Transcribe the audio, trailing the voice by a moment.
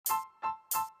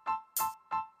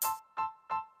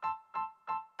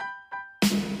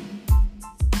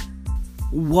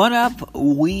What up?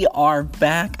 We are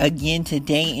back again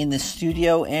today in the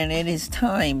studio, and it is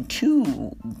time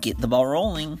to get the ball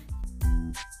rolling.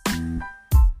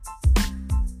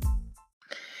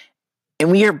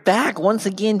 And we are back once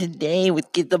again today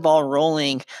with Get the Ball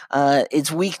Rolling.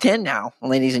 It's week 10 now,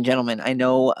 ladies and gentlemen. I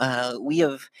know we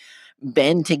have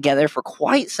been together for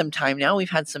quite some time now. We've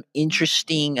had some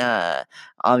interesting,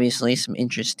 obviously, some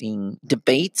interesting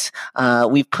debates.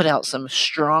 We've put out some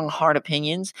strong, hard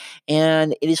opinions,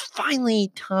 and it is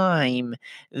finally time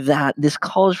that this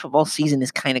college football season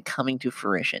is kind of coming to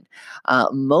fruition.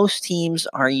 Most teams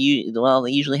they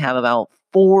usually have about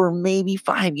 4, maybe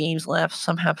 5 games left.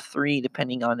 Some have 3,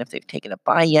 depending on if they've taken a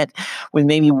bye yet, with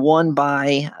maybe 1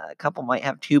 bye. A couple might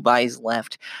have 2 byes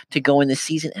left to go in the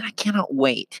season, and I cannot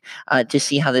wait to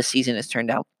see how this season has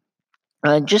turned out.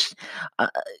 Uh,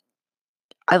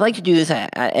 I like to do this at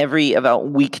every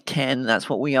about week 10. That's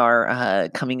what we are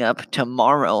coming up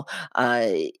tomorrow.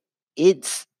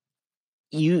 It's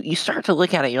you start to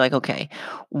look at it. You're like, okay,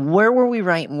 where were we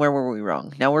right and where were we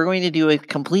wrong? Now we're going to do a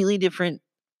completely different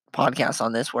podcast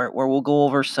on this where we'll go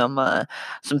over some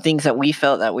things that we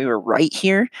felt that we were right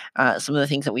here, some of the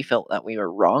things that we felt that we were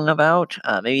wrong about,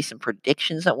 maybe some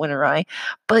predictions that went awry.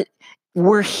 But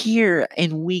we're here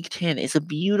in week 10. It's a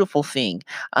beautiful thing.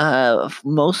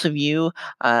 Most of you,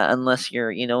 unless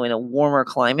you're in a warmer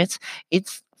climate,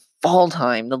 it's fall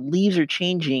time. The leaves are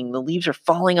changing. The leaves are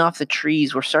falling off the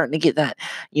trees. We're starting to get that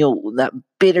that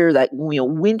bitter, that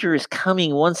winter is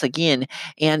coming once again,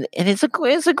 and it's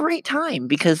a great time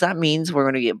because that means we're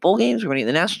going to get bowl games, we're going to get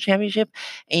the national championship,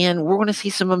 and we're going to see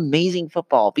some amazing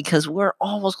football because we're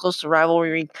almost close to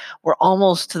rivalry week. We're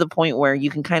almost to the point where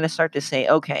you can kind of start to say,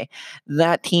 okay,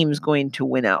 that team's going to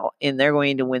win out and they're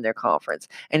going to win their conference,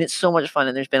 and it's so much fun.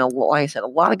 And there's been like I said, a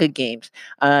lot of good games.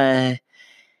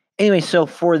 Anyway, so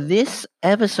for this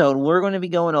episode, we're going to be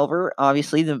going over,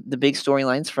 obviously, the big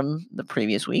storylines from the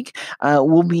previous week.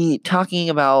 We'll be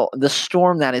talking about the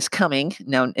storm that is coming.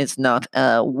 Now, it's not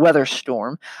a weather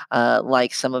storm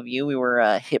like some of you. We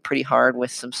were hit pretty hard with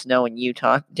some snow in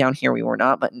Utah. Down here, we were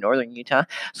not, but in northern Utah.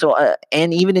 So,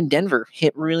 and even in Denver,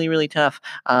 hit really, really tough.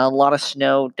 A lot of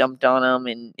snow dumped on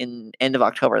them in end of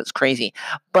October. That's crazy.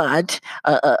 But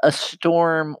a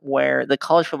storm where the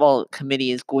college football committee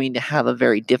is going to have a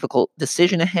very difficult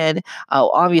decision ahead.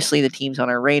 Obviously, the teams on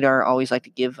our radar always like to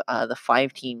give the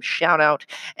 5-team shout out,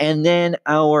 and then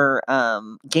our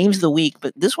games of the week.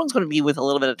 But this one's going to be with a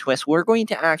little bit of twist. We're going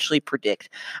to actually predict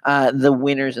the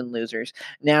winners and losers.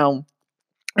 Now,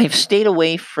 I've stayed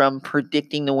away from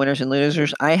predicting the winners and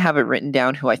losers. I have it written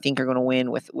down who I think are going to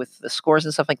win with the scores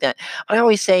and stuff like that. But I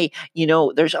always say,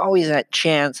 there's always that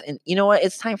chance. And you know what?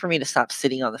 It's time for me to stop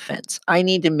sitting on the fence. I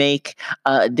need to make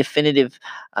definitive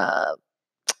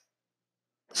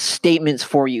statements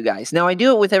for you guys. Now I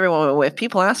do it with everyone. If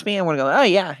people ask me, I want to go, oh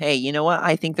yeah, hey, you know what?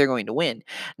 I think they're going to win.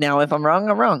 Now, if I'm wrong,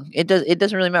 I'm wrong. It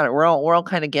doesn't really matter. We're all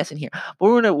kind of guessing here. But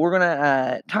we're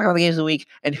gonna talk about the games of the week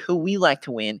and who we like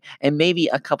to win, and maybe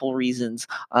a couple reasons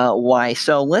why.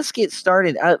 So let's get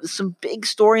started. Some big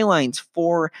storylines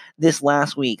for this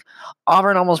last week.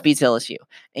 Auburn almost beats LSU,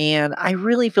 and I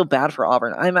really feel bad for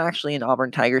Auburn. I'm actually an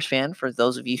Auburn Tigers fan. For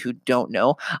those of you who don't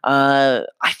know, I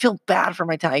feel bad for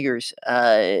my Tigers.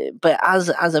 But as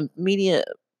a media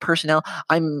personnel,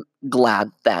 I'm glad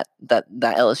that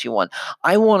LSU won.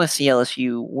 I want to see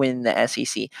LSU win the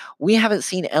SEC. We haven't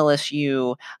seen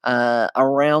LSU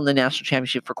around the national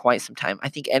championship for quite some time. I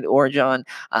think Ed Orgeron,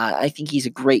 I think he's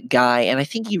a great guy, and I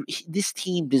think this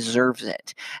team deserves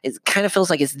it. It kind of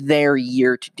feels like it's their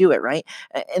year to do it, right?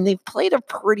 And they've played a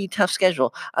pretty tough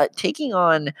schedule. Taking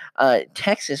on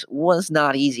Texas was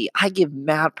not easy. I give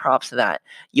mad props to that.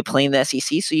 You play in the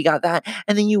SEC, so you got that,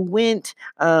 and then you went.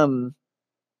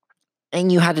 And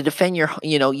you had to defend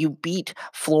you beat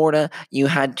Florida. You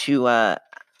had to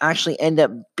actually end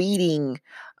up beating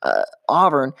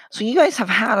Auburn. So you guys have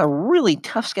had a really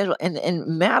tough schedule and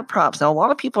mad props. Now, a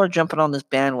lot of people are jumping on this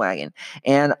bandwagon,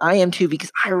 and I am too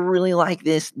because I really like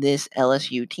this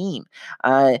LSU team.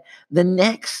 The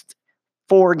next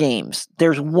 4 games,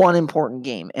 there's one important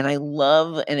game, and I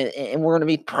love, and we're going to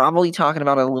be probably talking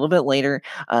about it a little bit later.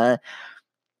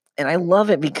 And I love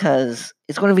it because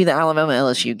it's going to be the Alabama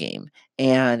LSU game.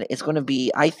 And it's going to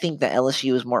be, I think that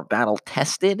LSU is more battle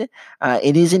tested.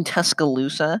 It is in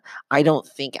Tuscaloosa. I don't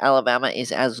think Alabama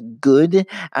is as good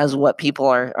as what people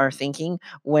are thinking.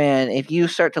 If you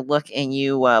start to look and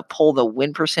you pull the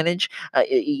win percentage,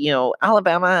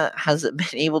 Alabama has been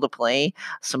able to play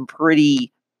some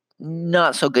pretty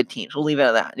not so good teams. We'll leave it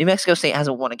at that. New Mexico State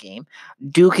hasn't won a game.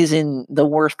 Duke is in the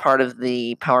worst part of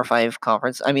the Power Five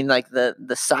conference. I mean, like the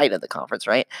side of the conference,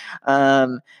 right?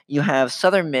 You have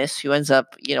Southern Miss, who ends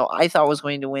up, I thought was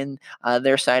going to win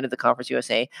their side of the Conference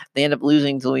USA. They end up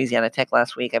losing to Louisiana Tech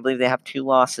last week. I believe they have 2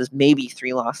 losses, maybe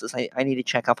 3 losses. I need to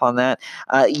check up on that.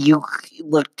 You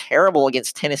look terrible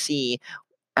against Tennessee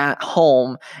at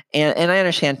home, and I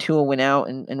understand Tua went out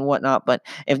and whatnot, but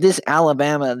if this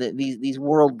Alabama, these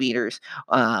world beaters,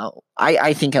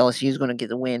 I think LSU is going to get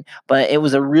the win. But it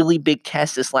was a really big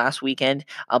test this last weekend.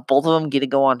 Both of them get to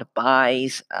go on to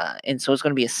buys, and so it's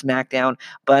going to be a smackdown.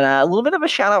 But a little bit of a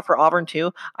shout out for Auburn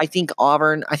too. I think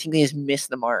they just missed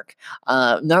the mark.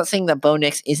 Not saying that Bo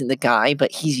Nix isn't the guy,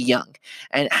 but he's young,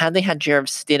 and had they had Jarrett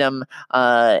Stidham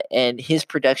and his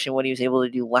production, what he was able to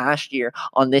do last year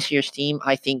on this year's team,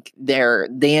 I think they're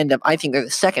the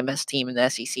second best team in the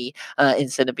SEC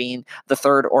instead of being the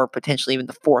third or potentially even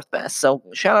the fourth best. So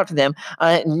shout out to them.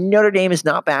 Notre Dame is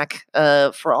not back.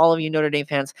 For all of you Notre Dame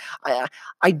fans,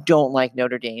 I don't like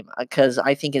Notre Dame because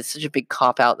I think it's such a big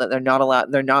cop out that they're not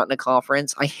in a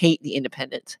conference. I hate the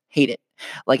independents. Hate it.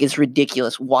 Like, it's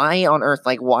ridiculous. Why on earth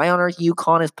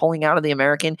UConn is pulling out of the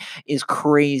American is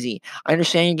crazy. I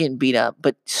understand you're getting beat up,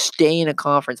 but stay in a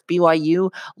conference.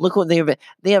 BYU, look what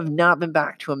they have not been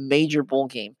back to a major bowl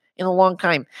game in a long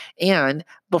time. And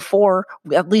before,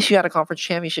 at least you had a conference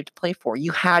championship to play for.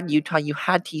 You had Utah, you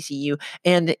had TCU,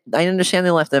 and I understand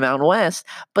they left the Mountain West,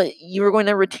 but you're going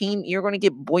to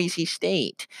get Boise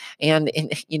State. And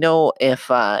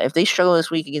if they struggle this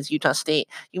week against Utah State,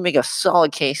 you can make a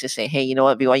solid case to say, hey, you know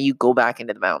what, BYU, go back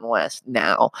into the Mountain West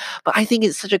now. But I think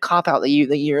it's such a cop out that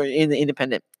you're in the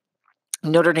independent.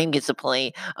 Notre Dame gets to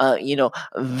play,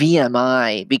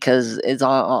 VMI because it's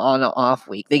on an off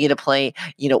week. They get to play,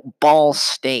 Ball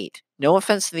State. No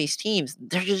offense to these teams,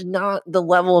 they're just not the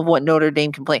level of what Notre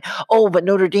Dame can play. Oh, but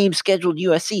Notre Dame scheduled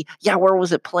USC. Yeah, where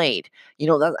was it played?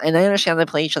 And I understand they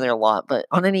play each other a lot, but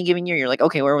on any given year, you're like,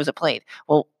 okay, where was it played?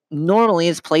 Well, normally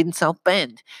it's played in South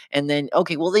Bend. And then,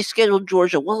 okay, well, they scheduled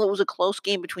Georgia. Well, it was a close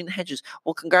game between the hedges.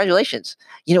 Well, congratulations.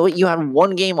 You know what? You had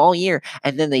one game all year,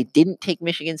 and then they didn't take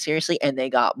Michigan seriously, and they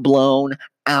got blown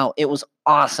out. It was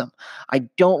awesome. I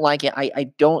don't like it. I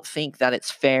don't think that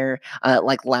it's fair.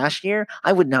 Like last year,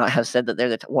 I would not have said that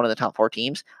they're one of the top 4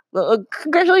 teams.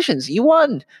 Congratulations, you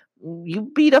won. You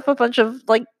beat up a bunch of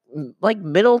like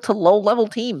middle to low level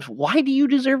teams. Why do you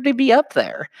deserve to be up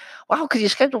there? Wow, because you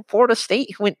scheduled Florida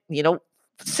State, who went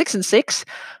 6-6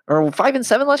 or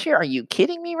 5-7 last year. Are you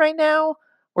kidding me right now?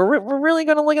 We're really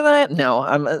going to look at that? No,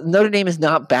 Notre Dame is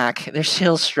not back. They're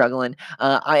still struggling.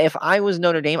 If I was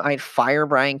Notre Dame, I'd fire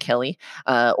Brian Kelly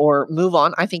or move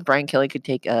on. I think Brian Kelly could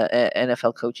take a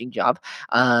NFL coaching job,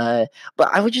 but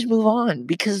I would just move on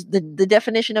because the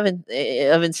definition of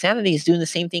insanity is doing the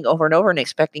same thing over and over and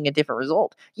expecting a different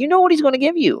result. You know what he's going to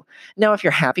give you. Now, if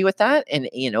you're happy with that, and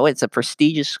it's a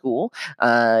prestigious school,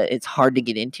 it's hard to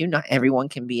get into. Not everyone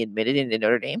can be admitted into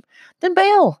Notre Dame. Then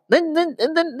bail. Then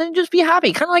just be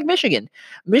happy. Kind of like Michigan.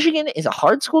 Michigan is a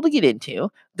hard school to get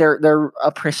into. They're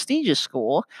a prestigious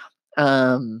school. They've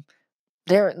won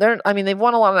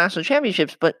a lot of national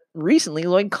championships, but recently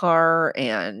Lloyd Carr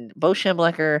and Bo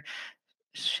Schembechler.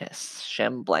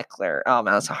 Oh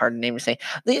man, that's a hard name to say.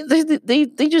 They're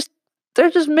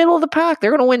just middle of the pack. They're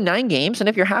going to win 9 games, and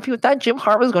if you're happy with that, Jim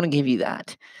Harbaugh's going to give you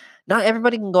that. Not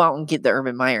everybody can go out and get the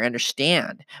Urban Meyer,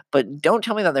 understand, but don't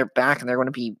tell me that they're back and they're going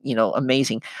to be,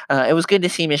 amazing. It was good to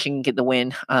see Michigan get the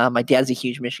win. My dad's a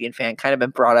huge Michigan fan, kind of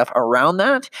been brought up around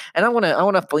that, and I want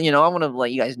to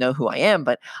let you guys know who I am.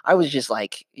 But I was just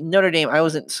like Notre Dame. I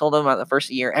wasn't sold on them the first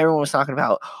year. Everyone was talking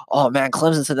about, oh man,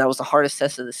 Clemson said that was the hardest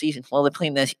test of the season. Well, they played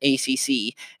in the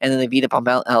ACC and then they beat up on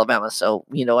Alabama. So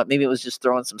you know what? Maybe it was just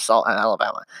throwing some salt at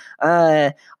Alabama.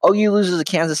 OU loses to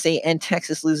Kansas State and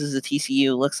Texas loses to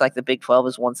TCU. Looks like the Big 12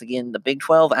 is once again the Big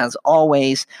 12 as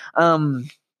always.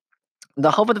 The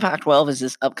hope of the Pac-12 is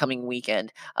this upcoming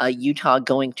weekend. Utah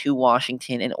going to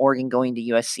Washington and Oregon going to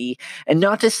USC. And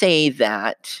not to say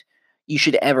that you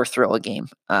should ever throw a game.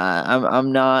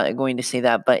 I'm not going to say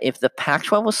that. But if the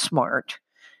Pac-12 was smart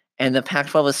and the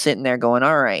Pac-12 was sitting there going,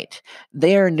 all right,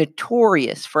 they are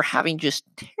notorious for having just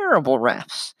terrible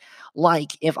refs.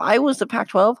 Like, if I was the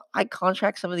Pac-12, I'd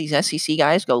contract some of these SEC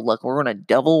guys, go, look, we're going to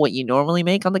double what you normally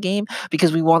make on the game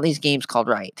because we want these games called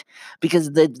right.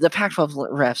 Because the Pac-12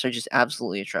 refs are just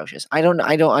absolutely atrocious. I don't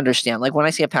understand. Like, when I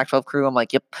see a Pac-12 crew, I'm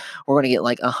like, yep, we're going to get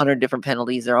like 100 different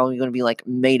penalties. They're all going to be like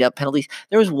made up penalties.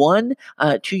 There was one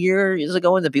 2 years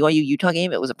ago in the BYU-Utah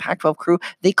game. It was a Pac-12 crew.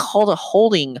 They called a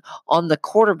holding on the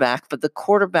quarterback, but the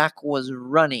quarterback was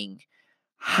running.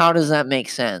 How does that make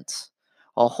sense?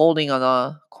 While holding on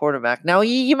the quarterback. Now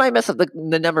you might mess up the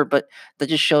number, but that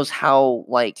just shows how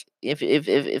like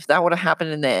if that would have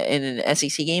happened in an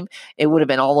SEC game, it would have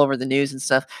been all over the news and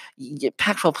stuff.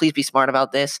 Pac-12, please be smart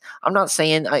about this. I'm not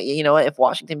saying if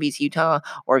Washington beats Utah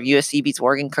or if USC beats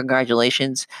Oregon,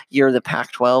 congratulations, you're the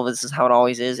Pac-12. This is how it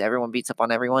always is. Everyone beats up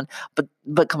on everyone.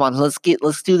 But come on, let's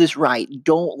do this right.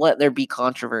 Don't let there be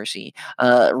controversy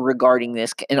regarding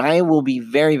this, and I will be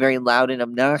very, very loud and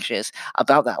obnoxious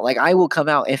about that. Like I will come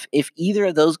out if either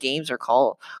of those games are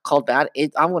called bad.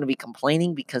 I'm going to be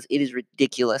complaining because it is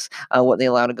ridiculous what they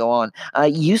allow to go on.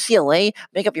 UCLA,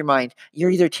 make up your mind. You're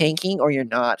either tanking or you're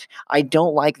not. I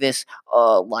don't like this.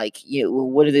 What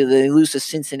do they lose to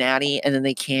Cincinnati and then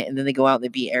they can't, and then they go out and they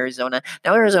beat Arizona.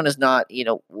 Now Arizona's not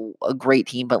a great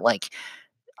team, but like.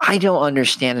 I don't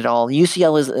understand it all.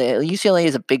 UCLA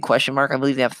is a big question mark. I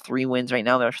believe they have 3 wins right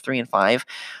now. They're 3-5.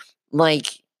 Like,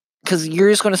 because you're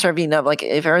just going to start beating up. Like,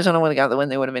 if Arizona would have got the win,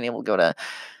 they would have been able to go to.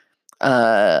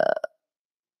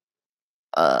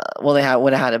 Well, they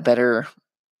would have had a better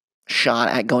shot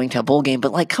at going to a bowl game,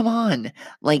 but like, come on.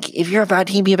 Like, if you're a bad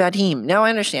team, be a bad team. Now I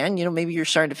understand, maybe you're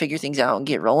starting to figure things out and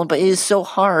get rolling, but it is so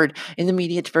hard in the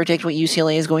media to predict what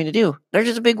UCLA is going to do. They're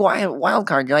just a big wild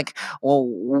card. You're like, well,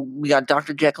 we got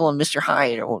Dr. Jekyll and Mr.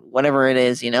 Hyde or whatever it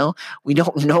is, we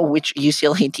don't know which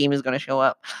UCLA team is going to show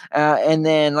up. And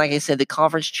then, like I said, the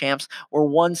conference champs were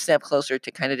one step closer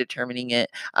to kind of determining it.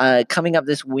 Coming up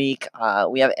this week,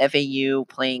 we have FAU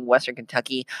playing Western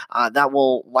Kentucky. That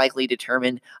will likely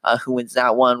determine who wins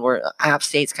that one. Where App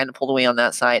State's kind of pulled away on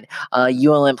that side.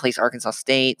 ULM plays Arkansas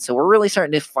State. So we're really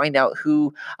starting to find out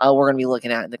who we're going to be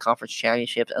looking at in the conference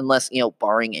championships, unless,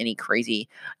 barring any crazy,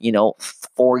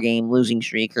 4-game losing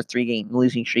streak or 3-game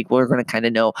losing streak, we're going to kind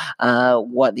of know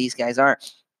what these guys are.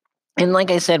 And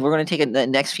like I said, we're going to take the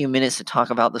next few minutes to talk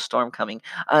about the Storm coming.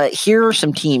 Here are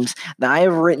some teams that I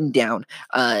have written down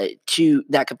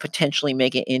that could potentially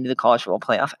make it into the college football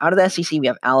playoff. Out of the SEC, we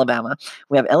have Alabama,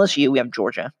 we have LSU, we have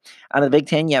Georgia. Out of the Big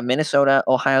Ten, you have Minnesota,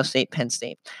 Ohio State, Penn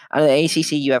State. Out of the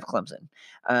ACC, you have Clemson.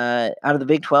 Out of the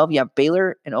Big 12, you have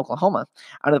Baylor and Oklahoma.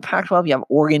 Out of the Pac-12, you have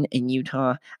Oregon and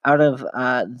Utah. Out of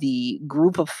the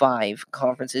Group of 5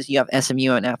 conferences, you have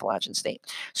SMU and Appalachian State.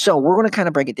 So we're going to kind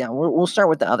of break it down. We'll start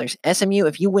with the others. SMU,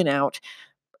 if you win out,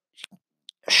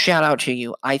 shout out to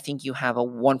you. I think you have a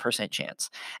 1% chance.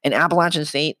 And Appalachian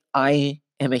State, I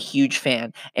am a huge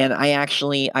fan, and I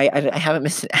haven't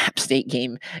missed an App State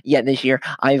game yet this year.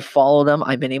 I've followed them.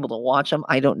 I've been able to watch them.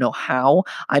 I don't know how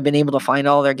I've been able to find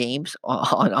all their games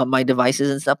on my devices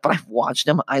and stuff, but I've watched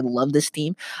them. I love this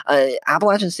team.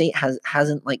 Appalachian State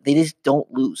hasn't they just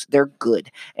don't lose. They're good,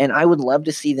 and I would love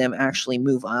to see them actually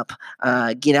move up,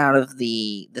 get out of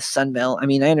the Sun Belt. I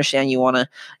mean, I understand you want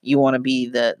to be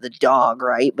the dog,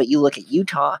 right? But you look at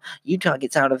Utah. Utah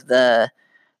gets out of the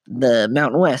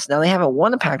Mountain West. Now, they haven't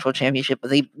won a Pac-12 championship, but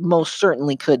they most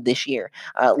certainly could this year.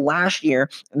 Last year,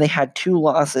 they had 2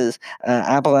 losses,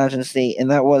 Appalachian State, and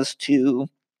that was to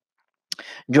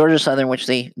Georgia Southern, which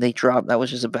they dropped. That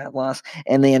was just a bad loss.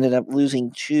 And they ended up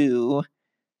losing to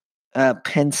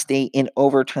Penn State in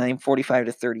overtime,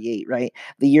 45-38, right?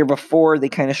 The year before, they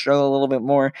kind of struggled a little bit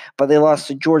more, but they lost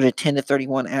to Georgia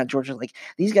 10-31 at Georgia. Like,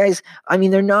 these guys, I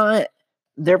mean,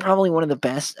 they're probably one of the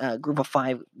best Group of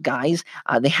 5 guys.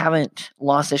 They haven't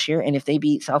lost this year, and if they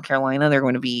beat South Carolina, they're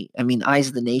going to be, eyes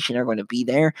of the nation are going to be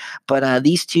there. But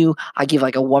these two, I give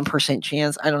like a 1%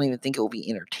 chance. I don't even think it will be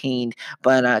entertained.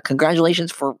 But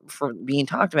congratulations for being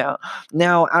talked about.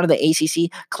 Now, out of the ACC,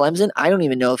 Clemson, I don't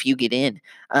even know if you get in.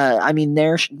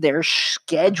 Their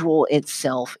schedule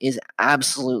itself is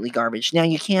absolutely garbage. Now,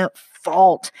 you can't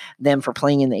fault them for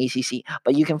playing in the ACC,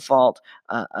 but you can fault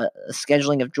a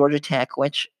scheduling of Georgia Tech,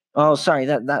 which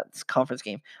that's conference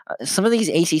game. Some of these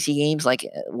ACC games, like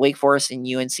Wake Forest and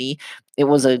UNC, it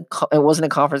wasn't a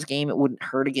conference game. It wouldn't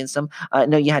hurt against them.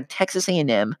 No, you had Texas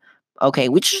A&M. Okay,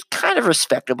 which is kind of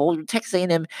respectable. Texas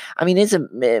A&M, it's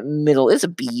it's a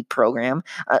B program.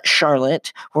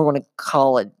 Charlotte, we're going to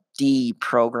call it D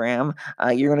program.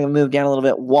 You're going to move down a little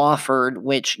bit. Wofford,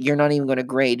 which you're not even going to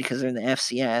grade because they're in the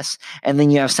FCS. And then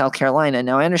you have South Carolina.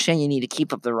 Now, I understand you need to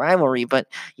keep up the rivalry, but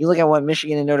you look at what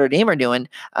Michigan and Notre Dame are doing.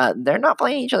 They're not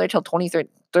playing each other till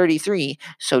 2033.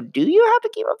 So do you have to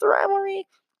keep up the rivalry?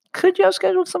 Could you have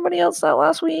scheduled somebody else that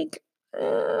last week?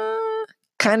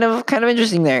 Kind of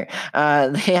interesting there.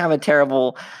 They have a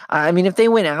terrible. If they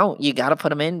win out, you got to put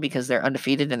them in because they're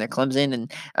undefeated and they're Clemson.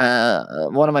 And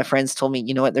one of my friends told me,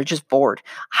 you know what? They're just bored.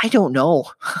 I don't know.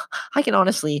 I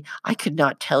could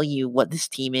not tell you what this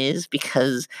team is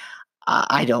because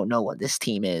I don't know what this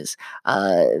team is.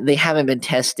 They haven't been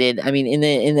tested. I mean,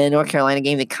 in the North Carolina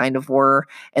game, they kind of were,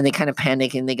 and they kind of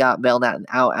panicked and they got bailed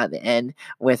out at the end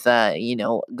with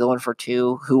going for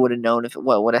two. Who would have known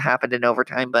what would have happened in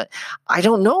overtime? But I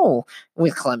don't know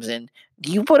with Clemson.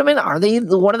 Do you put them in? Are they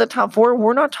one of the top four?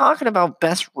 We're not talking about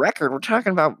best record. We're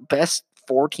talking about best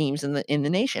four teams in the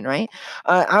nation, right?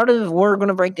 We're going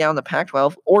to break down the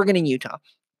Pac-12, Oregon and Utah.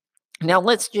 Now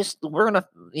we're gonna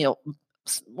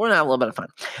we're gonna have a little bit of fun.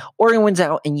 Oregon wins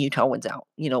out and Utah wins out.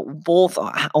 Both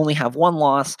only have one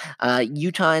loss.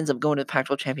 Utah ends up going to the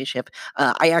Pac-12 championship.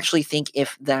 I actually think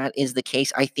if that is the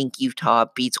case, I think Utah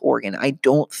beats Oregon. I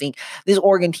don't think this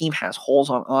Oregon team has holes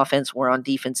on offense, where on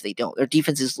defense they don't. Their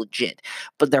defense is legit,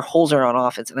 but their holes are on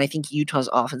offense, and I think Utah's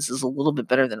offense is a little bit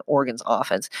better than Oregon's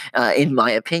offense. In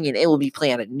my opinion, it will be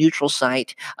played at a neutral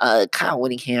site. Kyle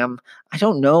Whittingham, I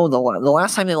don't know. The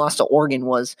last time they lost to Oregon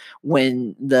was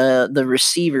when the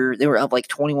receiver, they were up like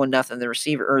 21-0. The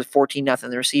receiver, or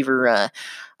 14-0. The receiver,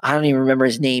 I don't even remember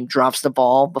his name, drops the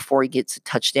ball before he gets a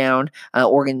touchdown.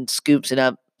 Oregon scoops it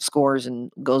up, scores,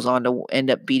 and goes on to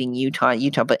end up beating Utah.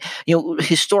 But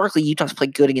historically, Utah's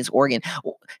played good against Oregon.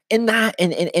 In that,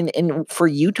 and for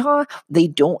Utah, they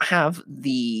don't have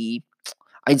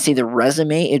I'd say the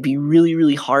resume. It'd be really,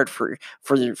 really hard for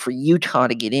Utah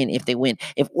to get in if they win.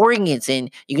 If Oregon gets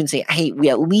in, you can say, hey,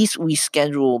 we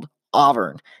scheduled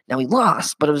Auburn. Now we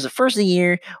lost, but it was the first of the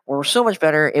year where we're so much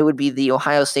better. It would be the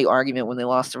Ohio State argument when they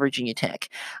lost to Virginia Tech,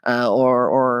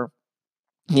 or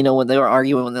when they were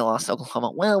arguing when they lost to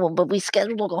Oklahoma. Well, but we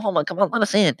scheduled Oklahoma. Come on, let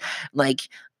us in. Like,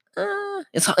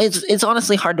 it's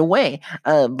honestly hard to weigh.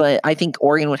 But I think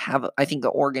Oregon would have. I think the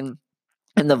Oregon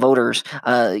and the voters,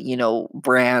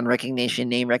 brand recognition,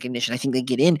 name recognition, I think they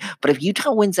get in. But if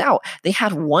Utah wins out, they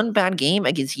had one bad game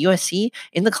against USC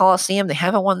in the Coliseum. They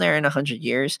haven't won there in 100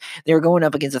 years. They're going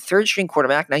up against a third-string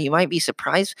quarterback. Now, you might be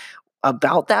surprised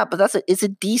about that, but it's a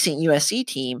decent USC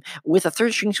team with a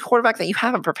third-string quarterback that you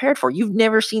haven't prepared for. You've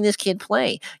never seen this kid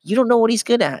play. You don't know what he's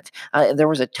good at. There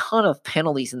was a ton of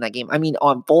penalties in that game. I mean,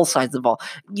 on both sides of the ball.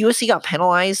 USC got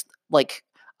penalized like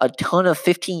a ton of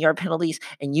 15-yard penalties,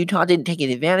 and Utah didn't take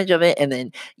advantage of it. And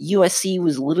then USC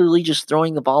was literally just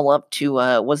throwing the ball up to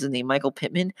what's his name, Michael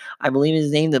Pittman, I believe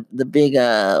his name, the big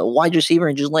wide receiver,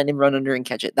 and just letting him run under and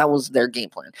catch it. That was their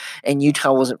game plan, and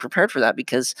Utah wasn't prepared for that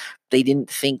because they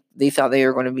thought they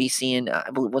were going to be seeing, I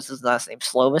believe, what's his last name,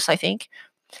 Slovis, I think.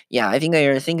 Yeah, I think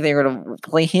they were going to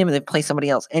play him and then play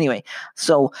somebody else. Anyway,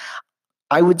 so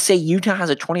I would say Utah has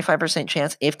a 25%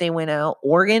 chance if they win out.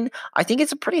 Oregon, I think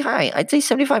it's a pretty high. I'd say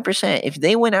 75%. If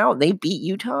they win out, they beat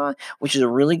Utah, which is a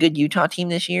really good Utah team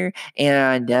this year.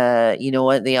 And you know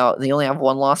what? They only have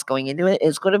one loss going into it.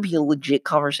 It's going to be a legit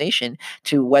conversation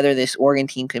to whether this Oregon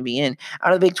team can be in.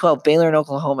 Out of the Big 12, Baylor and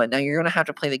Oklahoma. Now, you're going to have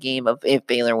to play the game of if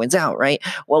Baylor wins out, right?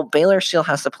 Well, Baylor still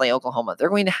has to play Oklahoma. They're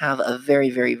going to have a very,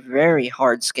 very, very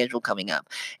hard schedule coming up.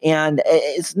 And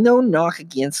it's no knock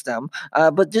against them,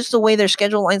 but just the way their schedule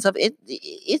lines up,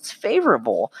 it's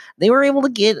favorable. They were able to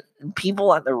get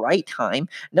people at the right time.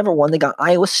 Number one, they got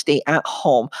Iowa State at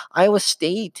home. Iowa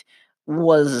State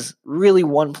was really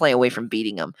one play away from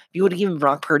beating them. If you would have given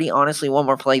Brock Purdy, honestly, one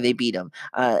more play, they beat them.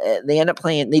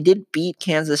 They did beat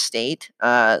Kansas State,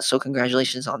 so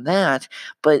congratulations on that.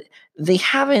 But they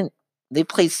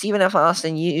played Stephen F.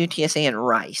 Austin, UTSA, and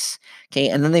Rice. Okay,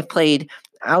 and then they played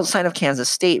outside of Kansas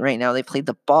State right now. They played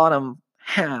the bottom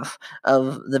half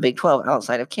of the Big 12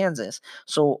 outside of Kansas.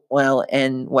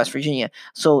 And West Virginia.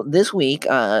 So this week,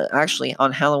 actually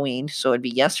on Halloween, so it'd be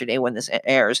yesterday when this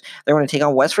airs, they're going to take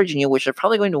on West Virginia, which they're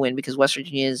probably going to win because West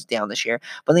Virginia is down this year.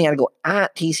 But they got to go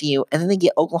at TCU, and then they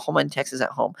get Oklahoma and Texas at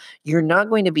home. You're not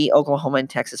going to beat Oklahoma and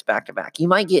Texas back to back. You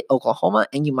might get Oklahoma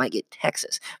and you might get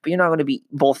Texas, but you're not going to beat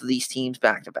both of these teams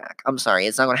back to back. I'm sorry,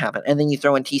 it's not going to happen. And then you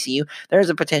throw in TCU, there's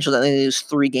a potential that they lose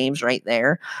 3 games right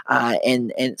there.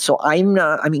 And so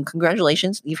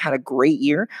congratulations. You've had a great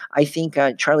year. I think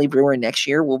Charlie Brewer next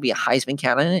year will be a Heisman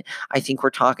candidate. I think we're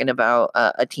talking about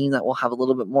a team that will have a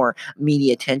little bit more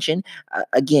media attention.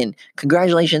 Again,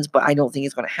 congratulations, but I don't think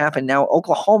it's going to happen. Now,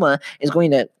 Oklahoma is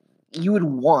you would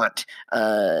want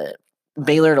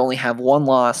Baylor to only have one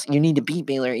loss. You need to beat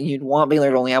Baylor, and you'd want Baylor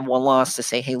to only have one loss to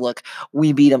say, hey, look,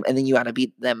 we beat them, and then you got to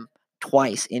beat them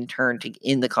twice in turn to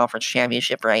in the conference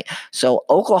championship, right? So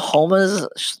Oklahoma's,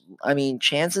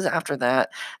 chances after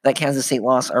that Kansas State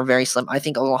loss are very slim. I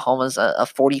think Oklahoma's a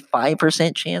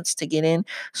 45% chance to get in.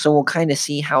 So we'll kind of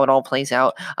see how it all plays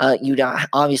out. You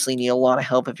obviously need a lot of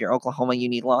help if you're Oklahoma. You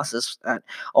need losses at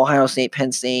Ohio State,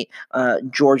 Penn State.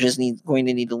 Georgia's going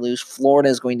to need to lose. Florida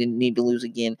is going to need to lose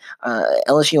again.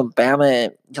 LSU and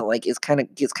Bama,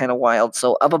 gets kind of wild.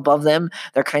 So up above them,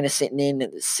 they're kind of sitting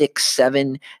in 6,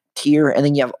 7 tier, and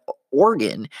then you have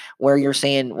Oregon, where you're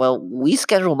saying, well, we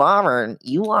scheduled Auburn.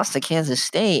 You lost to Kansas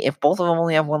State. If both of them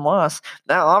only have one loss,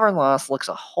 that Auburn loss looks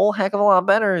a whole heck of a lot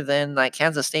better than that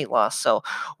Kansas State loss. So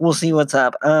we'll see what's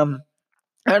up. Out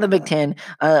of the Big Ten,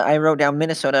 I wrote down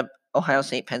Minnesota, Ohio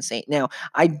State, Penn State. Now,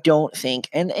 I don't think,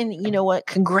 and you know what?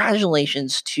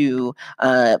 Congratulations to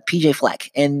PJ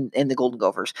Fleck and the Golden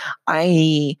Gophers.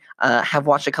 I have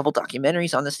watched a couple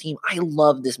documentaries on this team. I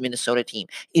love this Minnesota team.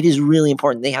 It is really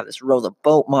important. They have this row the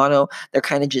boat motto. They're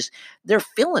kind of they're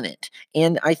feeling it,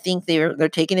 and I think they're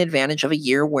taking advantage of a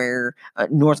year where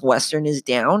Northwestern is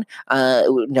down.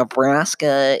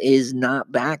 Nebraska is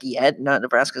not back yet.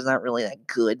 Nebraska's not really that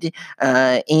good.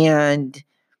 And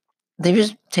they've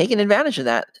just taken advantage of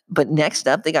that. But next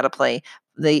up, they got to play.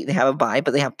 They have a bye,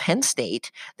 but they have Penn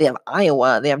State, they have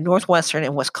Iowa, they have Northwestern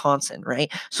and Wisconsin,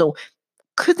 right? So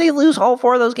could they lose all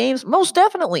 4 of those games? Most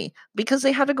definitely, because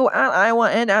they had to go at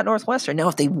Iowa and at Northwestern. Now,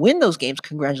 if they win those games,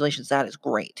 congratulations, that is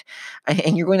great.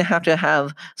 And you're going to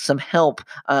have some help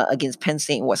against Penn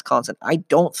State and Wisconsin. I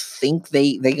don't think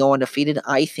they go undefeated.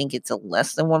 I think it's a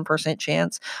less than 1%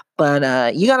 chance.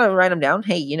 But you got to write them down.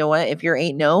 Hey, you know what? If you're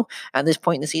 8-0 at this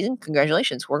point in the season,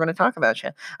 congratulations. We're going to talk about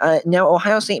you. Now,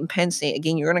 Ohio State and Penn State,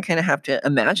 again, you're going to kind of have to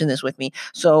imagine this with me.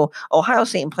 So Ohio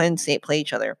State and Penn State play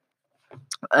each other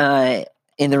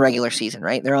in the regular season,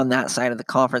 right? They're on that side of the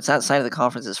conference. That side of the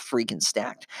conference is freaking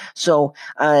stacked. So,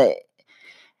 and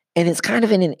it's kind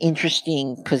of in an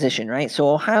interesting position, right? So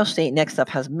Ohio State next up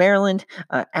has Maryland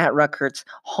at Rutgers,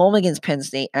 home against Penn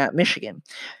State at Michigan.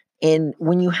 And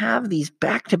when you have these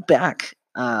back-to-back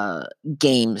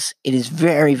games, it is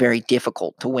very, very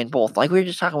difficult to win both. Like we were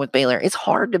just talking with Baylor, it's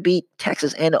hard to beat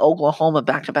Texas and Oklahoma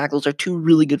back-to-back. Those are 2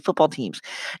 really good football teams.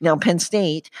 Now, Penn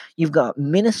State, you've got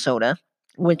Minnesota,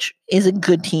 which is a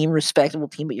good team, respectable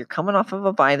team, but you're coming off of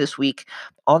a bye this week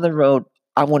on the road.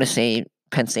 I want to say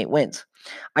Penn State wins.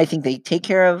 I think they take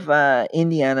care of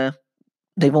Indiana.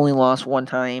 They've only lost one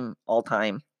time all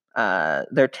time. They're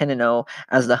 10-0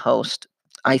 as the host.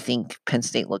 I think Penn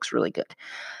State looks really good.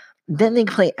 Then they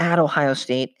play at Ohio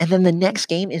State, and then the next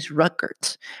game is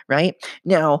Rutgers, right?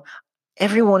 Now,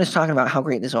 everyone is talking about how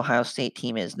great this Ohio State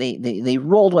team is. They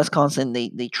rolled Wisconsin,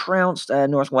 they trounced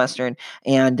Northwestern,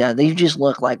 and they just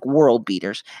look like world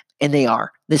beaters, and they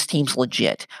are. This team's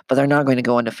legit, but they're not going to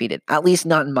go undefeated, at least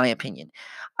not in my opinion.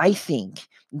 I think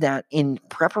that in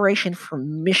preparation for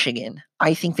Michigan,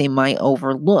 I think they might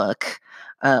overlook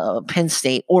Penn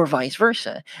State or vice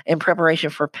versa. In preparation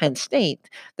for Penn State,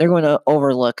 they're going to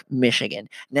overlook Michigan.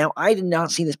 Now, I did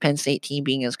not see this Penn State team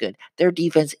being as good. Their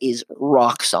defense is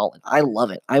rock solid. I love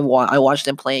it. I watched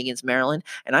them play against Maryland,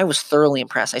 and I was thoroughly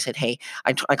impressed. I said, hey,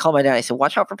 I called my dad. I said,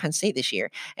 watch out for Penn State this year.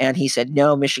 And he said,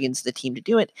 no, Michigan's the team to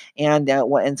do it. And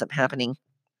what ends up happening,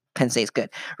 Penn State's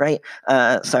good, right?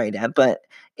 Sorry, Dad, but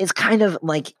it's kind of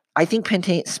like I think Penn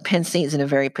State is in a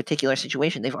very particular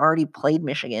situation. They've already played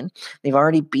Michigan. They've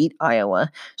already beat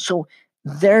Iowa. So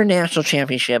their national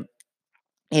championship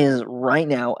is right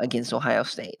now against Ohio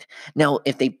State. Now,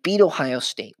 if they beat Ohio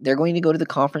State, they're going to go to the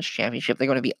conference championship. They're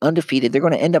going to be undefeated. They're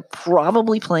going to end up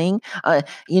probably playing,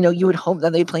 you would hope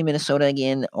that they play Minnesota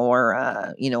again or,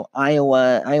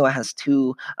 Iowa. Iowa has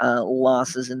 2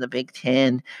 losses in the Big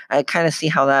Ten. I kind of see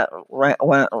how that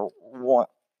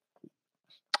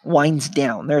winds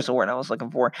down. There's the word I was looking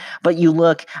for. But you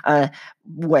look,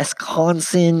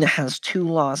 Wisconsin has 2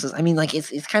 losses. I mean, like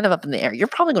it's kind of up in the air. You're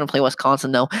probably going to play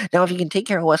Wisconsin though. Now, if you can take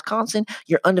care of Wisconsin,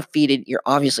 you're undefeated. You're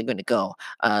obviously going to go.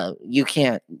 You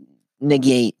can't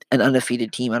negate an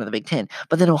undefeated team out of the Big Ten.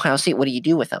 But then Ohio State, what do you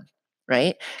do with them?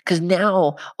 Right? Because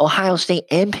now Ohio State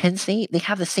and Penn State, they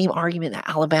have the same argument that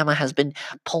Alabama has been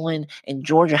pulling and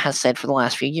Georgia has said for the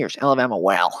last few years. Alabama,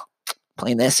 well,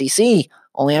 playing the SEC,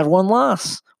 only have 1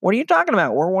 loss. What are you talking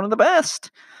about? We're one of the best.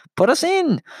 Put us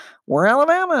in. We're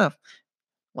Alabama.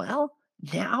 Well,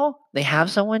 now they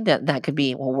have someone that could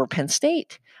be, well, we're Penn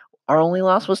State. Our only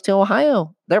loss was to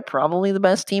Ohio. They're probably the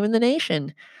best team in the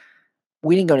nation.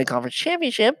 We didn't go to conference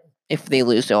championship. If they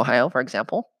lose to Ohio, for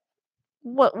example,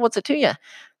 what's it to you?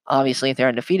 Obviously, if they're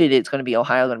undefeated, it's going to be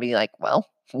Ohio going to be like, well,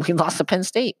 we lost to Penn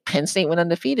State. Penn State went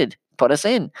undefeated. Put us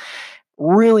in.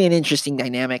 really an interesting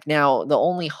dynamic. Now, the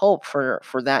only hope for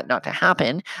that not to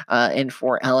happen, and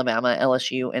for Alabama,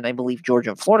 LSU, and I believe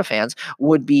Georgia and Florida fans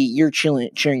would be you're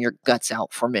cheering your guts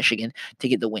out for Michigan to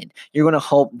get the win. You're going to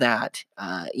hope that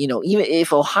even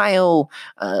if Ohio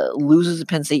loses to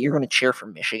Penn State, you're going to cheer for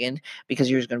Michigan because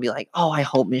you're just going to be like, oh, I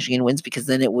hope Michigan wins because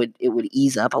then it would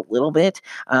ease up a little bit.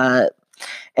 And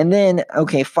then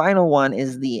okay, final one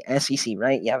is the SEC,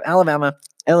 right? You have Alabama,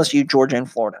 LSU, Georgia, and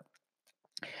Florida.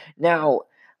 Now,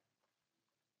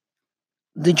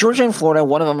 the Georgia and Florida,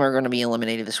 one of them are going to be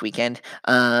eliminated this weekend.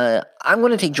 I'm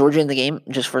going to take Georgia in the game,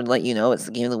 just for to let you know, it's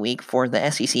the game of the week for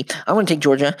the SEC. I'm going to take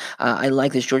Georgia. I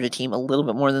like this Georgia team a little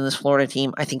bit more than this Florida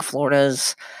team. I think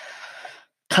Florida's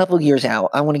a couple years out.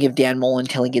 I want to give Dan Mullen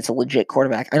until he gets a legit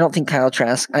quarterback. I don't think Kyle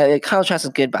Trask. Kyle Trask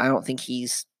is good, but I don't think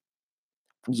he's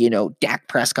Dak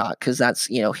Prescott, because that's,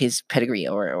 his pedigree,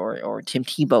 or Tim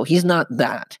Tebow. He's not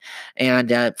that. And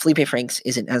Felipe Franks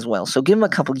isn't as well. So give him a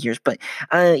couple years. But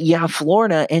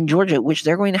Florida and Georgia, which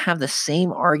they're going to have the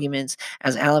same arguments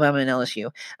as Alabama and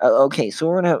LSU. Okay, so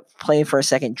we're going to play for a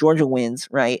second. Georgia wins,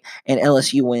 right? And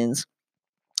LSU wins.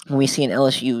 When we see an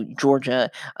LSU Georgia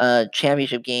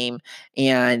championship game,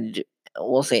 and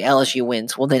we'll say LSU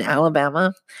wins, well, then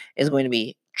Alabama is going to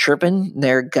be chirping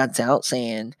their guts out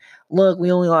saying, look,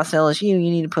 we only lost LSU, you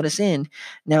need to put us in.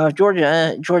 Now, if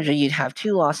Georgia, you'd have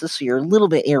 2 losses, so you're a little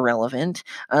bit irrelevant.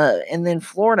 And then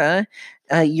Florida,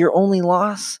 your only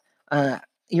loss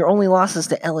is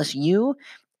to LSU,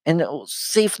 and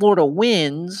say Florida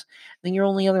wins, then your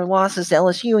only other loss is to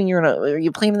LSU, and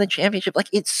you play them in the championship. Like,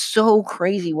 it's so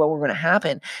crazy what we're going to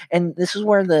happen. And this is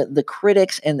where the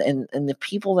critics and the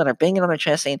people that are banging on their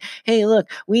chest saying, hey, look,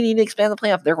 we need to expand the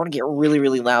playoff, they're going to get really,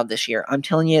 really loud this year. I'm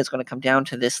telling you, it's going to come down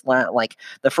to this, like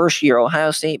the first year,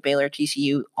 Ohio State, Baylor,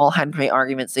 TCU, all had great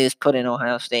arguments. They just put in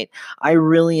Ohio State. I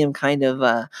really am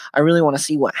I really want to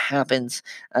see what happens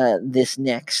this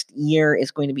next year. It's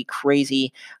going to be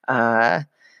crazy.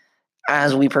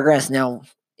 As we progress. Now,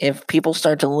 if people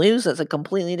start to lose, that's a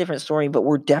completely different story, but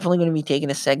we're definitely going to be taking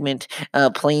a segment,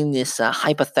 playing this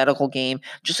hypothetical game,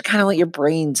 just to kind of let your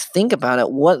brains think about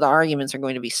it, what the arguments are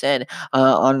going to be said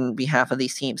on behalf of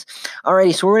these teams.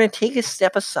 Alrighty, so we're going to take a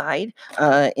step aside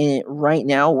right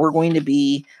now. We're going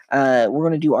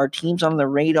to do our teams on the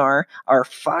radar, our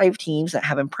 5 teams that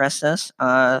have impressed us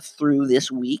through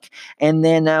this week, and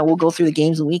then we'll go through the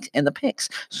games of the week and the picks.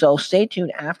 So stay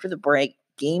tuned after the break.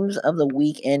 Games of the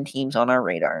week and teams on our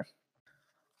radar.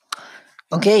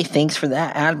 Okay, thanks for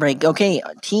that ad break. Okay,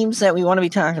 teams that we want to be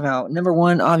talking about. Number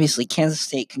 1, obviously, Kansas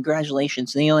State.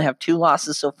 Congratulations. They only have 2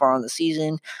 losses so far on the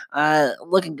season.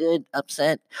 Looking good.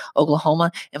 Upset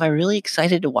Oklahoma. Am I really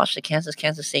excited to watch the Kansas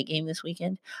State game this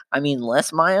weekend? I mean,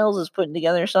 Les Miles is putting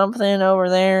together something over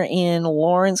there in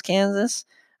Lawrence, Kansas.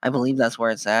 I believe that's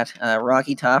where it's at.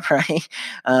 Rocky Top, right?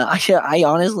 I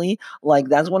honestly, like,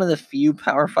 that's one of the few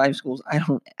Power 5 schools I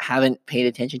haven't paid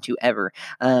attention to ever.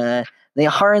 They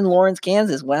are in Lawrence,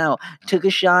 Kansas. Wow. Took a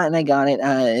shot and I got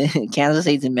it. Kansas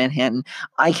State's in Manhattan.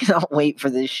 I cannot wait for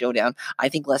this showdown. I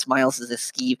think Les Miles is a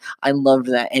skeeve. I loved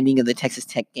that ending of the Texas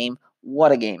Tech game.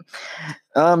 What a game.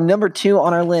 Number 2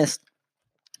 on our list.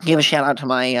 Give a shout out to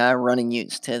my running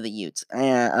Utes, to the Utes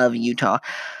of Utah.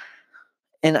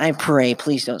 And I pray,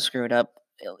 please don't screw it up.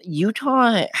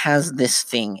 Utah has this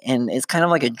thing, and it's kind of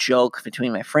like a joke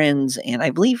between my friends, and I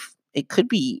believe it could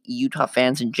be Utah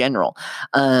fans in general.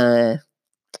 Don't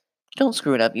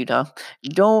screw it up, Utah.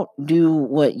 Don't do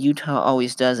what Utah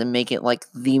always does and make it like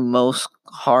the most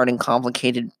hard and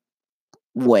complicated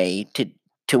way to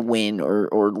win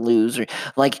or lose, or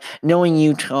like knowing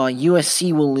Utah,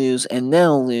 USC will lose and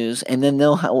they'll lose, and then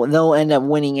they'll end up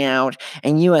winning out,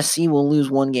 and USC will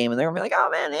lose one game and they're gonna be like, oh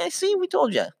man, see, we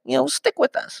told you, stick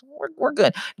with us, we're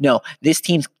good. No, this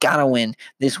team's gotta win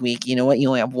this week. You know what?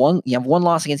 You have one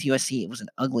loss against USC. It was an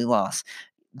ugly loss.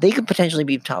 They could potentially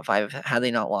be top 5 had they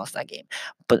not lost that game.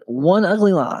 But one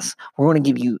ugly loss, we're going to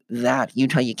give you that.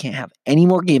 Utah, you can't have any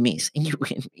more gimmies. And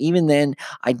even then,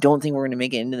 I don't think we're going to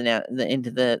make it into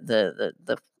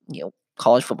the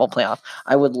college football playoff.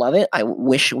 I would love it. I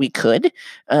wish we could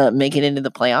make it into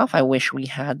the playoff. I wish we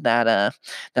had that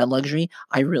luxury.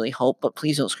 I really hope, but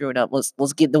please don't screw it up.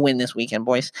 Let's get the win this weekend,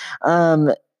 boys.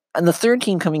 And the third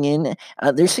team coming in,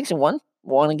 they're 6-1.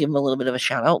 Want to give them a little bit of a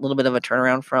shout out, a little bit of a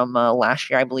turnaround from last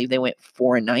year. I believe they went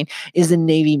 4-9. Is the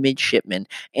Navy Midshipmen,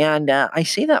 and I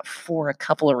say that for a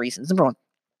couple of reasons. Number 1,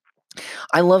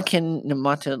 I love Ken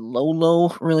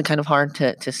Niumatalolo. Really kind of hard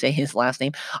to say his last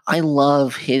name. I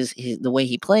love his the way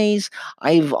he plays.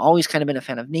 I've always kind of been a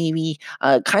fan of Navy.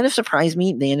 Kind of surprised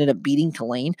me they ended up beating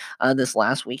Tulane this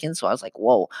last weekend. So I was like,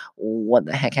 whoa, what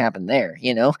the heck happened there?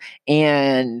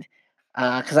 And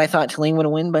because I thought Tulane would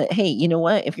win. But hey, you know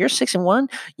what? If you're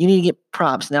 6-1, you need to get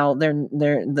props. Now,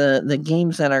 the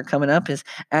games that are coming up is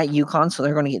at UConn, so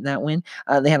they're going to get that win.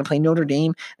 They had to play Notre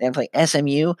Dame. They had to play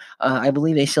SMU. I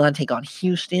believe they still had to take on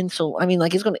Houston. So I mean,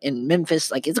 like it's going to in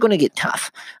Memphis, like it's going to get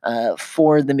tough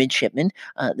for the midshipmen.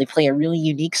 They play a really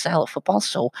unique style of football,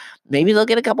 so maybe they'll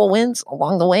get a couple wins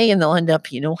along the way, and they'll end up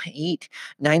 8-9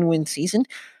 win season.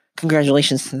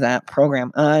 Congratulations to that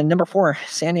program. Number 4,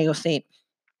 San Diego State.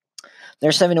 They're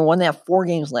 7-1. They have 4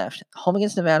 games left. Home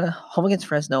against Nevada, home against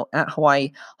Fresno, at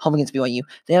Hawaii, home against BYU.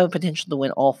 They have a potential to win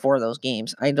all 4 of those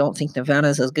games. I don't think Nevada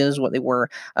is as good as what they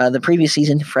were the previous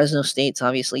season. Fresno State's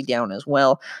obviously down as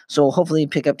well. So hopefully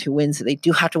pick up 2 wins. They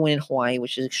do have to win in Hawaii,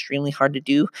 which is extremely hard to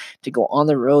do, to go on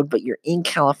the road. But you're in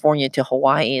California to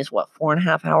Hawaii is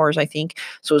 4.5 hours, I think.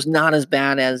 So it's not as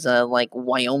bad as like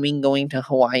Wyoming going to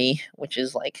Hawaii, which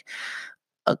is like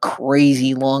a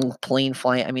crazy long plane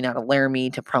flight. I mean, out of Laramie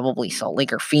to probably Salt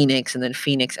Lake or Phoenix, and then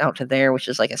Phoenix out to there, which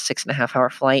is like a 6.5 hour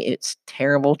flight. It's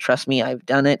terrible. Trust me, I've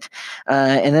done it.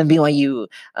 And then BYU.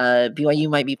 BYU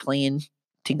might be playing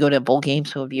to go to a bowl game,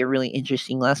 so it'd be a really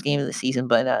interesting last game of the season.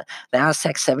 But the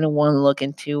Aztecs 7-1,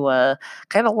 looking to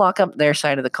kind of lock up their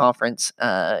side of the conference.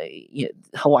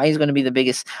 Hawaii is going to be the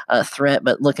biggest threat,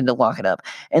 but looking to lock it up.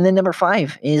 And then number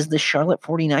 5 is the Charlotte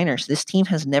 49ers. This team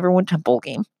has never went to a bowl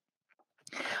game.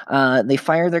 They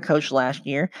fired their coach last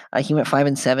year. He went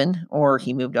 5-7, or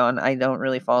he moved on. I don't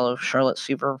really follow Charlotte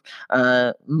super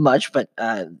much, but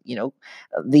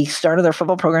they started their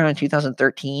football program in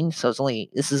 2013, so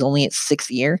this is only its 6th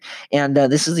year, and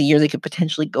this is the year they could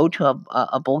potentially go to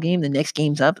a bowl game. The next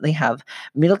game's up. They have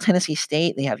Middle Tennessee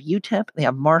State, they have UTEP, they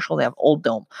have Marshall, they have Old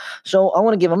Dome. So I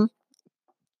want to give them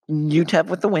UTEP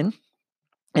with the win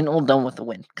and Old Dome with the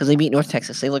win, because they beat North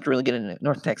Texas. They looked really good in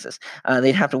North Texas.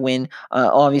 They'd have to win.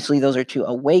 Obviously, those are 2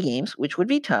 away games, which would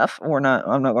be tough. I'm not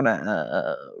going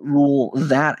to rule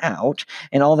that out.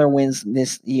 And all their wins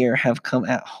this year have come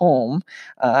at home.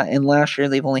 And last year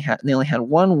they only had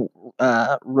 1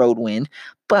 road win.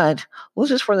 But let's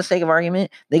just, for the sake of argument,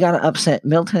 they got to upset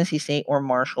Middle Tennessee State or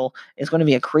Marshall. It's going to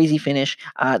be a crazy finish.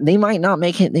 They might not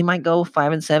make it. They might go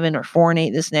 5-7 or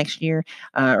 4-8 this next year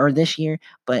or this year.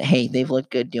 But hey, they've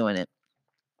looked good doing it.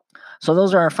 So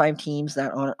those are our 5 teams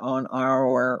that are on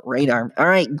our radar. All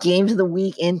right, games of the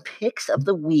week and picks of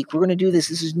the week. We're going to do this.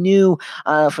 This is new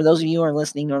for those of you who are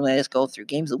listening. Normally, I just go through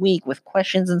games of the week with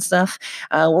questions and stuff.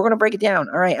 We're going to break it down.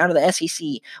 All right, out of the SEC,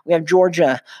 we have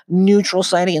Georgia, neutral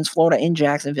site against Florida in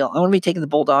Jacksonville. I'm going to be taking the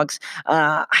Bulldogs.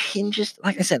 I can just,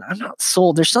 like I said, I'm not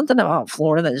sold. There's something about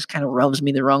Florida that just kind of rubs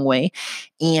me the wrong way,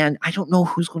 and I don't know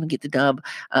who's going to get the dub.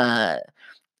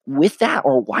 With that,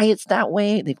 or why it's that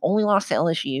way. They've only lost to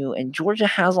LSU, and Georgia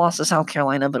has lost to South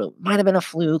Carolina, but it might have been a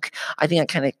fluke. I think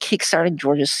that kind of kickstarted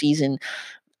Georgia's season.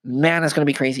 Man, it's going to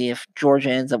be crazy if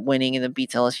Georgia ends up winning and then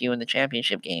beats LSU in the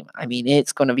championship game. I mean,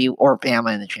 it's going to be, or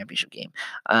Bama in the championship game.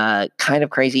 Kind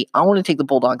of crazy. I want to take the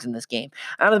Bulldogs in this game.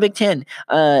 Out of the Big Ten,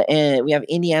 and we have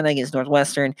Indiana against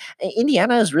Northwestern.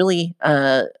 Indiana is really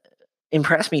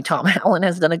impressed me. Tom Allen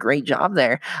has done a great job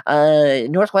there.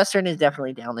 Northwestern is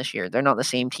definitely down this year. They're not the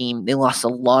same team. They lost a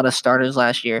lot of starters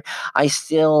last year. I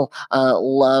still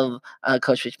love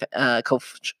Coach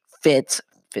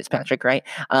Fitzpatrick, right?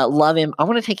 Love him. I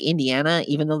want to take Indiana,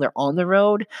 even though they're on the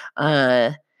road.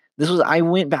 I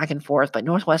went back and forth, but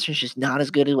Northwestern's just not as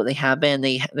good as what they have been.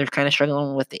 They're kind of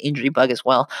struggling with the injury bug as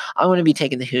well. I want to be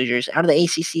taking the Hoosiers. Out of the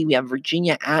ACC, we have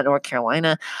Virginia at North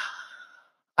Carolina.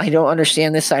 I don't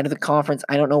understand this side of the conference.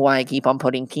 I don't know why I keep on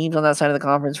putting teams on that side of the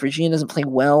conference. Virginia doesn't play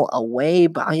well away,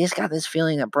 but I just got this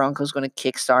feeling that Broncos going to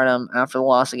kickstart them after the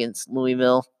loss against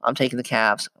Louisville. I'm taking the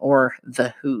Cavs, or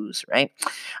the Who's, right?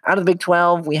 Out of the Big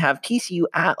 12, we have TCU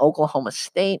at Oklahoma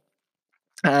State.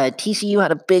 TCU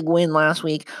had a big win last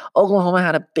week. Oklahoma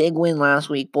had a big win last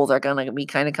week. Both are going to be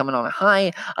kind of coming on a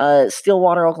high.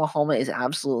 Stillwater, Oklahoma is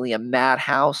absolutely a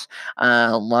madhouse.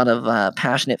 A lot of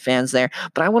passionate fans there.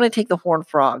 But I want to take the Horned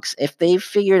Frogs. If they've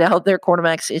figured out their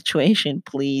quarterback situation,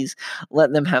 please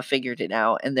let them have figured it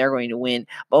out, and they're going to win.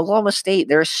 But Oklahoma State,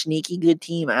 they're a sneaky good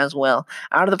team as well.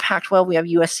 Out of the Pac-12, we have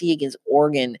USC against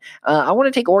Oregon. I want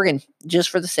to take Oregon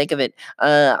just for the sake of it.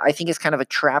 I think it's kind of a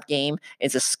trap game.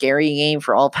 It's a scary game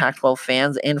for all Pac-12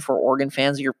 fans and for Oregon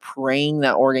fans. You're praying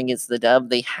that Oregon gets the dub.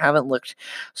 They haven't looked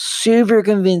super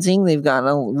convincing. They've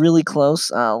gotten really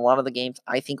close. A lot of the games,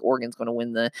 I think Oregon's going to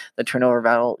win the turnover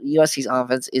battle. USC's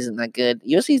offense isn't that good.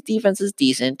 USC's defense is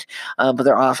decent, but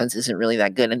their offense isn't really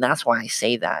that good, and that's why I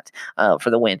say that for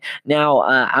the win. Now,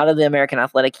 out of the American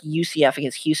Athletic, UCF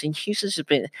against Houston. Houston's just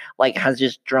been has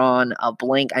just drawn a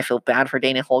blank. I feel bad for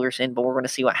Dana Holgorsen, but we're going to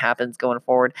see what happens going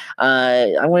forward.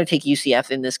 I want to take UCF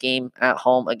in this game at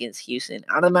home against Houston.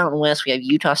 Out of the Mountain West, we have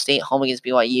Utah State home against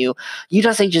BYU.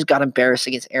 Utah State just got embarrassed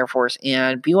against Air Force,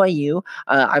 and BYU,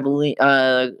 I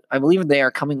believe they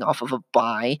are coming off of a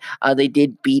bye. They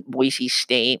did beat Boise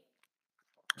State,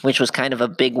 which was kind of a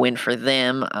big win for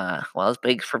them. As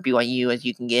big for BYU as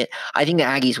you can get. I think the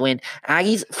Aggies win.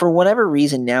 Aggies, for whatever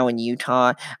reason, now in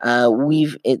Utah,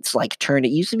 it's like turned. It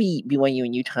used to be BYU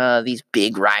and Utah, these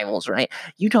big rivals, right?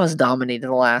 Utah's dominated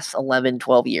the last 11,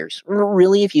 12 years.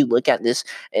 Really, if you look at this,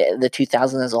 the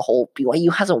 2000s as a whole,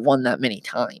 BYU hasn't won that many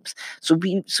times. So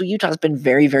Utah's been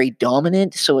very, very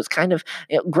dominant. So it's kind of,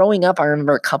 growing up, I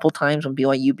remember a couple times when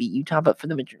BYU beat Utah, but for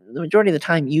the majority of the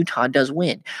time, Utah does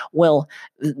win. Well,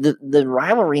 the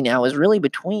rivalry now is really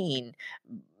between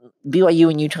BYU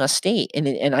and Utah State,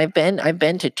 and I've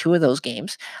been to two of those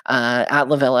games at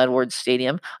Lavelle Edwards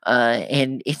Stadium,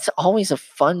 and it's always a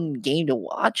fun game to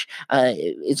watch.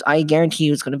 I guarantee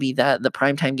you it's going to be the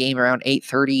primetime game around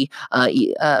 8:30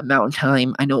 Mountain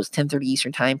Time. I know it's 10:30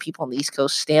 Eastern Time. People on the East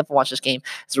Coast stay up and watch this game.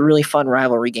 It's a really fun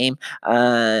rivalry game.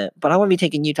 But I want to be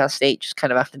taking Utah State just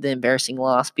kind of after the embarrassing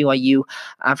loss. BYU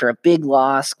after a big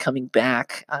loss coming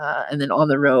back, and then on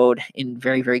the road in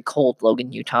very, very cold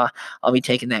Logan, Utah. I'll be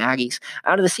taking the Aggies.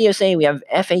 Out of the CSA, we have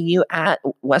FAU at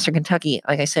Western Kentucky.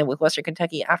 Like I said, with Western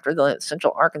Kentucky, after the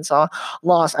Central Arkansas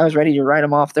loss, I was ready to write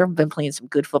them off. They've been playing some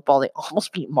good football. They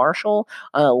almost beat Marshall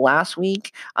last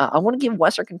week. I want to give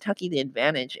Western Kentucky the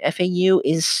advantage. FAU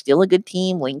is still a good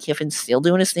team. Lane Kiffin's still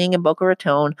doing his thing in Boca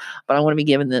Raton, but I want to be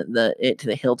giving it to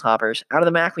the Hilltoppers. Out of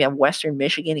the MAC, we have Western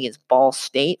Michigan against Ball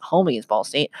State, home against Ball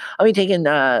State. I'll be taking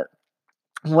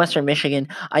Western Michigan.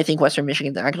 I think Western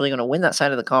Michigan's actually going to win that side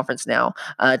of the conference now.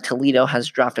 Toledo has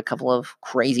dropped a couple of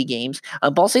crazy games.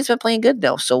 Ball State's been playing good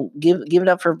though, so give it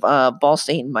up for Ball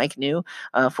State and Mike New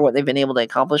for what they've been able to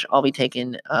accomplish. I'll be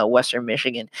taking Western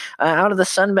Michigan. Out of the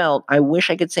Sun Belt, I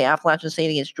wish I could say Appalachian State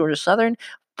against Georgia Southern,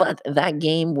 but that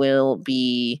game will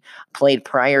be played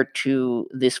prior to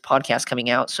this podcast coming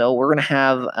out. So we're going to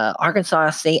have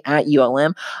Arkansas State at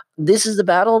ULM. This is the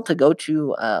battle to go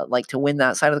to, to win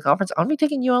that side of the conference. I'm going to be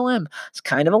taking ULM. It's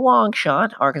kind of a long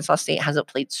shot. Arkansas State hasn't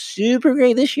played super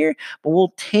great this year, but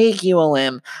we'll take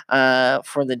ULM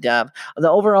for the dub. The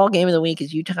overall game of the week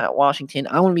is Utah at Washington.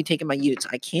 I'm going to be taking my Utes.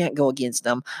 I can't go against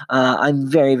them. I'm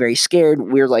very, very scared.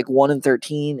 We're like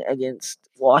 1-13 against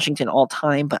Washington all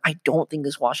time, but I don't think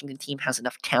this Washington team has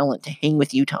enough talent to hang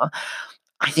with Utah.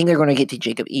 I think they're going to get to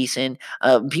Jacob Eason.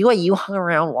 BYU hung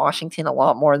around Washington a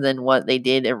lot more than what they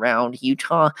did around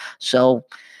Utah, so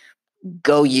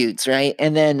go Utes, right?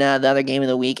 And then the other game of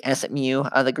the week, SMU,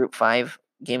 the Group 5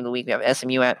 game of the week, we have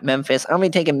SMU at Memphis. I'm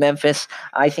going to be taking Memphis.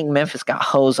 I think Memphis got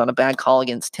hosed on a bad call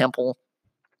against Temple.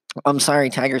 I'm sorry,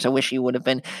 Tigers. I wish you would have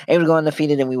been able to go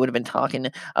undefeated and we would have been talking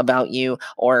about you.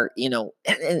 Or,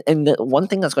 and the one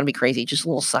thing that's going to be crazy, just a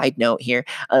little side note here.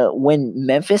 When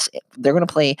Memphis, they're going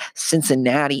to play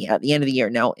Cincinnati at the end of the year.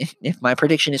 Now, if my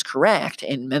prediction is correct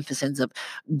and Memphis ends up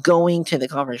going to the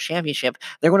conference championship,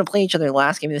 they're going to play each other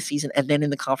last game of the season and then in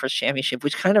the conference championship,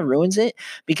 which kind of ruins it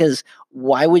because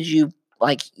why would you?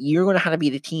 You're going to have to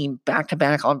be the team back to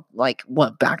back on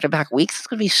back to back weeks. It's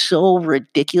going to be so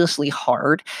ridiculously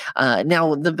hard.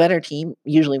 Now the better team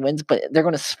usually wins, but they're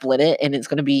going to split it and it's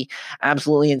going to be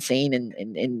absolutely insane.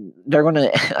 And they're going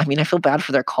to, I feel bad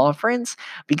for their conference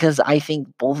because I think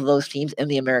both of those teams and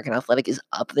the American Athletic is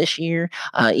up this year.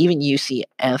 Even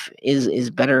UCF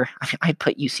is better. I'd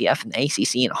put UCF and the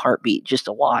ACC in a heartbeat just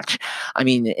to watch.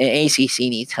 ACC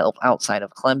needs help outside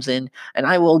of Clemson, and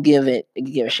I will give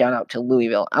a shout out to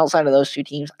Louisville. Outside of those two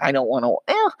teams, I don't want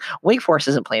to. Wake Forest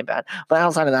isn't playing bad, but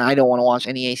outside of that, I don't want to watch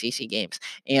any ACC games.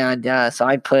 And so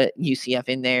I'd put UCF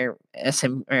in there,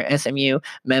 SMU,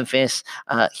 Memphis,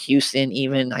 Houston.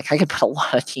 Even I could put a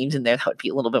lot of teams in there that would be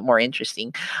a little bit more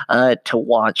interesting to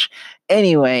watch.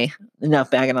 Anyway,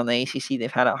 enough bagging on the ACC.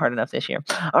 They've had it hard enough this year.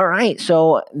 All right,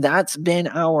 so that's been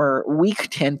our Week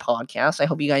 10 podcast. I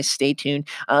hope you guys stay tuned.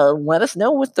 Let us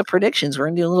know with the predictions. We're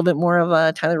going to do a little bit more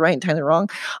of Tyler right and Tyler wrong.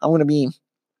 I'm going to be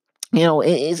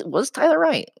was Tyler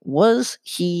right? Was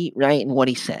he right in what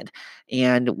he said?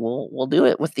 And we'll do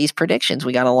it with these predictions.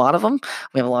 We got a lot of them.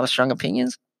 We have a lot of strong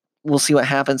opinions. We'll see what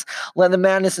happens. Let the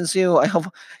madness ensue. I hope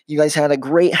you guys had a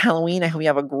great Halloween. I hope you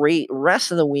have a great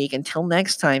rest of the week. Until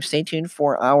next time, stay tuned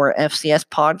for our FCS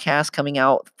podcast coming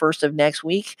out first of next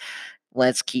week.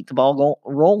 Let's keep the ball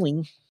rolling.